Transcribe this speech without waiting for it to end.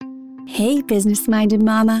Hey, business-minded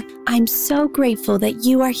mama. I'm so grateful that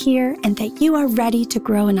you are here and that you are ready to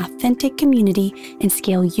grow an authentic community and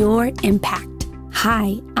scale your impact.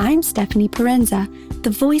 Hi, I'm Stephanie Parenza, the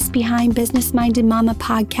voice behind Business-Minded Mama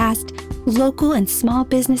podcast, local and small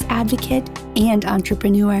business advocate, and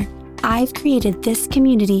entrepreneur. I've created this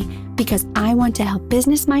community because I want to help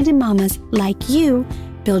business-minded mamas like you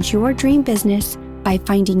build your dream business by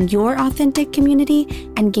finding your authentic community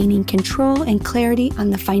and gaining control and clarity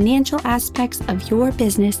on the financial aspects of your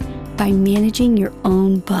business by managing your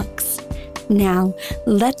own books. Now,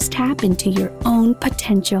 let's tap into your own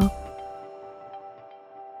potential.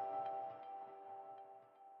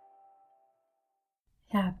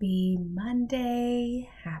 Happy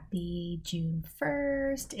Monday. Happy June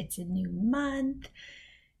 1st. It's a new month.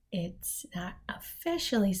 It's not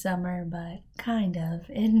officially summer, but kind of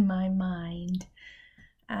in my mind.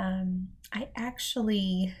 I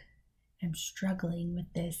actually am struggling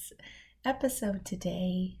with this episode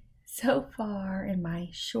today. So far in my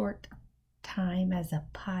short time as a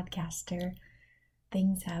podcaster,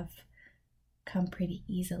 things have come pretty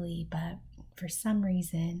easily, but for some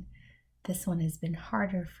reason, this one has been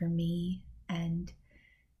harder for me, and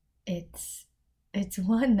it's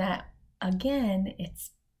one that, again,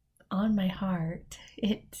 it's on my heart.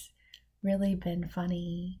 It's really been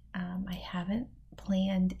funny. I haven't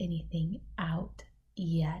planned anything out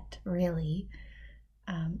yet, really.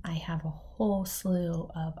 I have a whole slew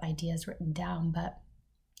of ideas written down, but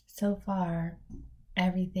so far,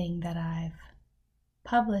 everything that I've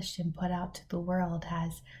published and put out to the world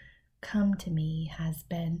has come to me, has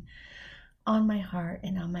been on my heart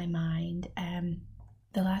and on my mind. And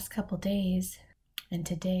the last couple days, and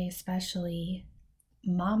today especially,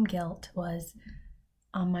 mom guilt was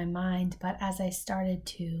on my mind. But as I started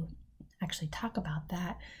to actually talk about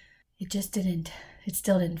that, it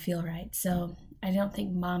still didn't feel right. So I don't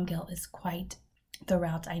think mom guilt is quite the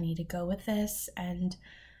route I need to go with this. And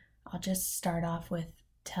I'll just start off with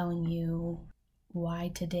telling you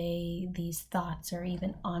why today these thoughts are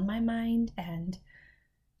even on my mind. And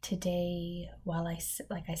today, while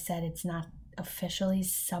like I said, it's not officially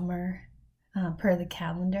summer per the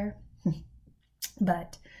calendar,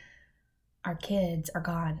 but our kids are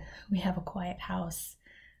gone. We have a quiet house.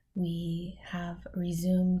 We have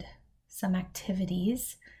resumed some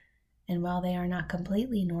activities, and while they are not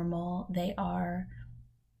completely normal, they are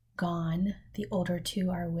gone. The older two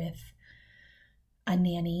are with a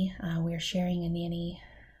nanny. We're sharing a nanny.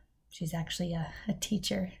 She's actually a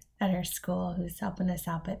teacher at our school who's helping us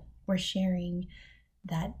out, but we're sharing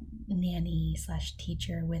that nanny /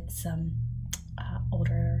 teacher with some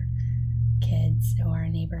older kids who are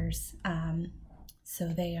neighbors. So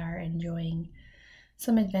they are enjoying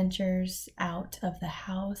some adventures out of the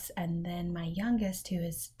house. And then my youngest, who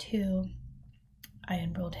is 2, I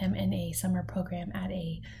enrolled him in a summer program at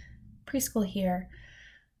a preschool here.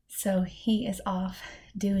 So he is off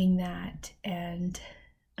doing that. And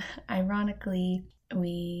ironically,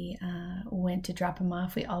 we went to drop him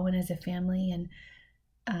off. We all went as a family, and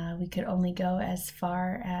we could only go as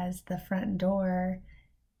far as the front door.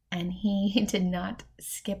 And he did not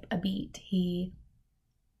skip a beat. He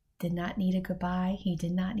did not need a goodbye. He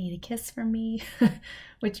did not need a kiss from me,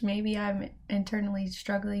 which maybe I'm internally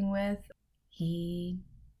struggling with. He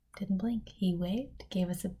didn't blink. He waved, gave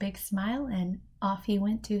us a big smile, and off he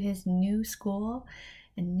went to his new school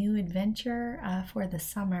and new adventure for the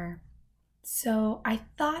summer. So I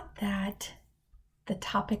thought that the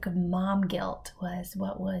topic of mom guilt was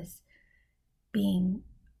what was being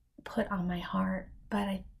put on my heart. But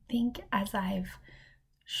I think as I've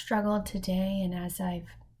struggled today and as I've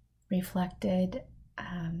reflected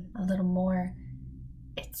a little more,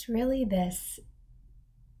 it's really this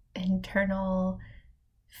internal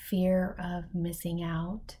fear of missing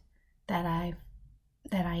out that I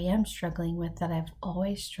am struggling with, that I've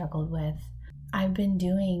always struggled with. I've been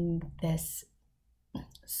doing this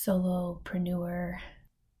solopreneur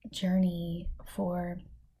journey for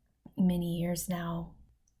many years now,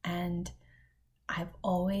 and I've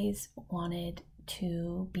always wanted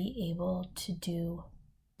to be able to do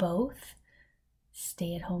both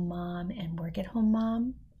stay-at-home mom and work-at-home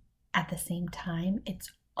mom at the same time. It's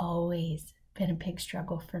always been a big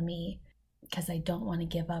struggle for me because I don't want to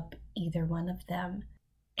give up either one of them.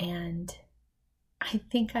 And I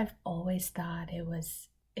think I've always thought it was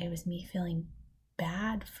me feeling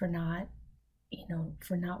bad for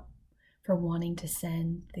wanting to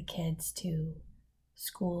send the kids to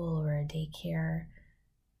school or a daycare.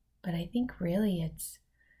 But I think really it's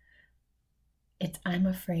I'm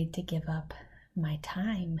afraid to give up my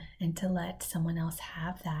time and to let someone else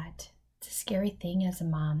have that. It's a scary thing as a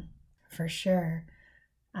mom, for sure.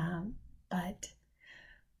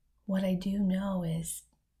 what I do know is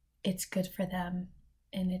it's good for them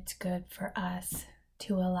and it's good for us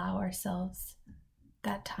to allow ourselves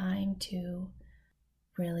that time to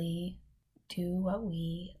really do what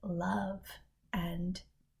we love. And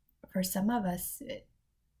for some of us,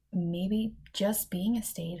 maybe just being a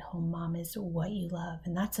stay-at-home mom is what you love,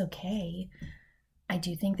 and that's okay. I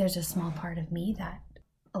do think there's a small part of me that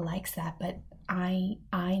likes that, but I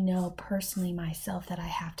know personally myself that I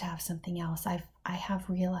have to have something else. I have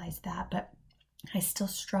realized that, but I still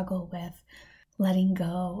struggle with letting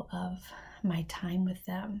go of my time with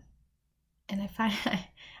them. And I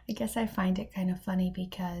guess I find it kind of funny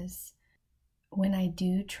because when I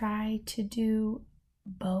do try to do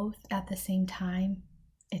both at the same time,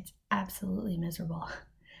 it's absolutely miserable.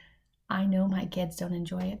 I know my kids don't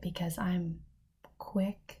enjoy it because I'm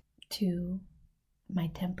quick to my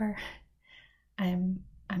temper. I'm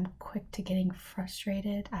quick to getting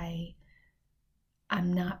frustrated.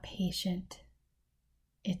 I'm not patient.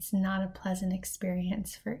 It's not a pleasant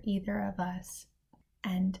experience for either of us.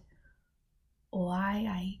 And why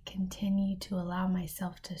I continue to allow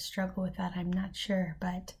myself to struggle with that, I'm not sure,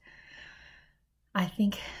 but I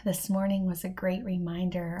think this morning was a great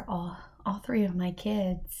reminder. All three of my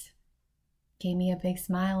kids gave me a big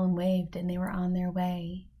smile and waved, and they were on their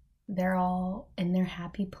way. They're all in their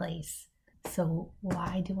happy place. So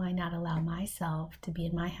why do I not allow myself to be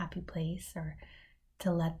in my happy place, or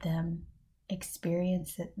to let them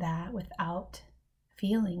experience that without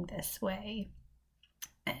feeling this way?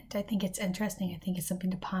 And I think it's interesting. I think it's something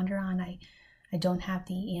to ponder on. I don't have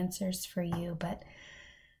the answers for you, but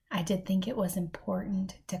I did think it was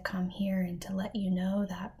important to come here and to let you know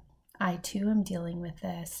that I too am dealing with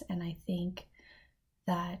this. And I think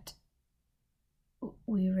that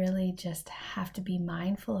we really just have to be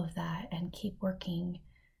mindful of that and keep working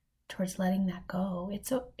towards letting that go.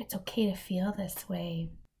 It's okay to feel this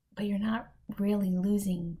way, but you're not really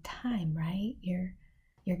losing time, right? You're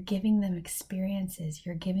giving them experiences,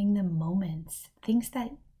 you're giving them moments, things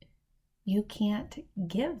that you can't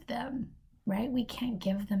give them, right? We can't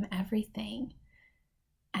give them everything.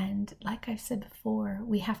 And like I've said before,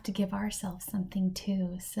 we have to give ourselves something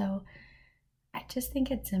too. So I just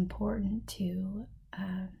think it's important to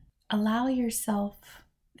allow yourself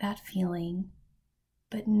that feeling,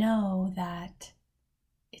 but know that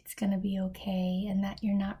it's going to be okay and that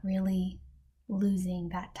you're not really losing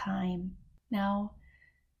that time. Now,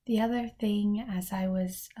 the other thing, as I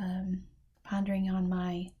was pondering on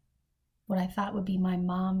what I thought would be my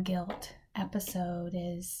mom guilt episode,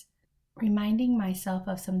 is reminding myself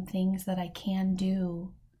of some things that I can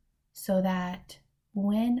do so that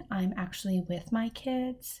when I'm actually with my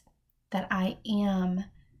kids, that I am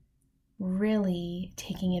really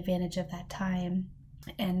taking advantage of that time.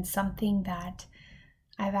 And something that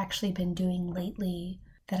I've actually been doing lately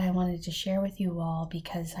that I wanted to share with you all,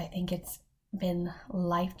 because I think it's been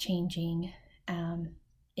life-changing,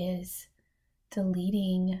 is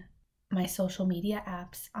deleting my social media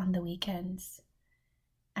apps on the weekends.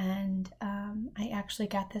 And I actually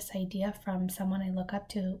got this idea from someone I look up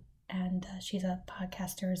to, and she's a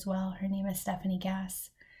podcaster as well. Her name is Stephanie Gass.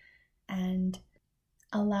 And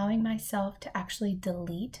allowing myself to actually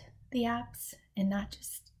delete the apps and not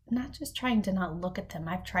just trying to not look at them.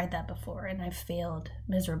 I've tried that before and I've failed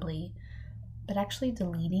miserably, but actually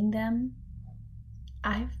deleting them.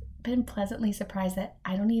 I've been pleasantly surprised that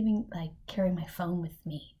I don't even carry my phone with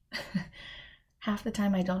me. Half the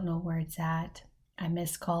time I don't know where it's at. I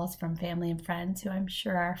miss calls from family and friends who I'm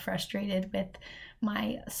sure are frustrated with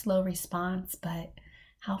my slow response, but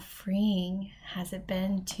how freeing has it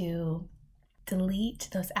been to delete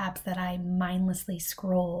those apps that I mindlessly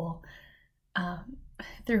scroll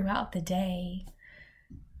throughout the day,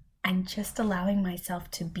 and just allowing myself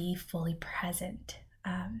to be fully present.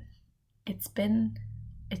 It's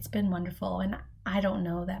been wonderful, and I don't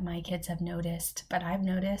know that my kids have noticed, but I've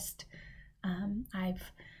noticed. I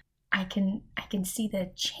can see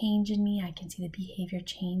the change in me. I can see the behavior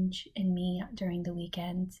change in me during the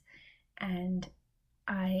weekends, and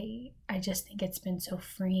I just think it's been so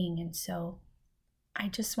freeing. And so I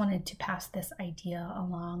just wanted to pass this idea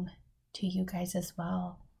along to you guys as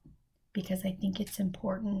well, because I think it's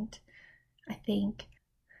important. I think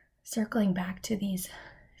circling back to these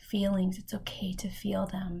feelings, it's okay to feel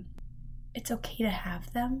them. It's okay to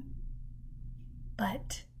have them,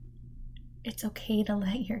 but it's okay to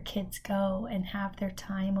let your kids go and have their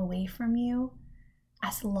time away from you,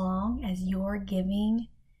 as long as you're giving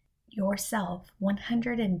yourself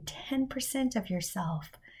 110% of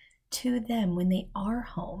yourself to them when they are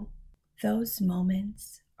home. Those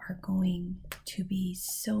moments are going to be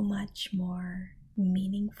so much more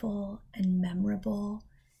meaningful and memorable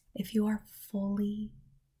if you are fully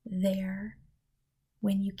there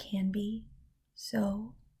when you can be.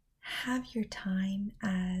 So have your time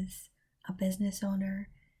as a business owner,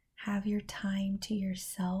 have your time to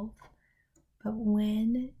yourself, but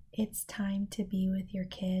when it's time to be with your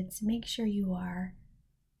kids, make sure you are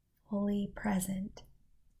fully present.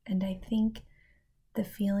 And I think the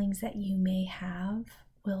feelings that you may have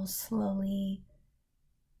will slowly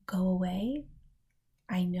go away.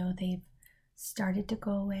 I know they've started to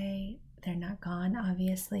go away. They're not gone,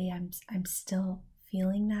 obviously. I'm still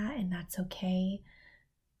feeling that, and that's okay.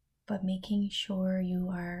 But making sure you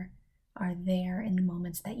are there in the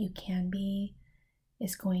moments that you can be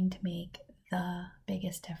is going to make the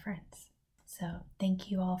biggest difference. So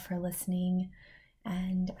thank you all for listening,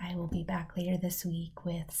 and I will be back later this week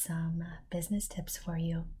with some business tips for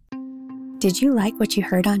you. Did you like what you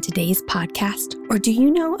heard on today's podcast? Or do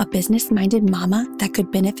you know a business-minded mama that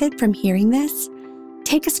could benefit from hearing this?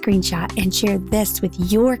 Take a screenshot and share this with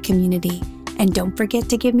your community. And don't forget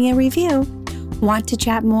to give me a review. Want to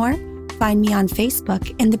chat more? Find me on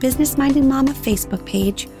Facebook in the Business Minded Mama Facebook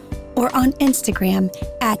page, or on Instagram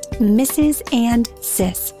at Mrs. and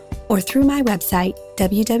Sis, or through my website,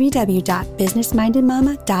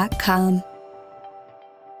 www.businessmindedmama.com.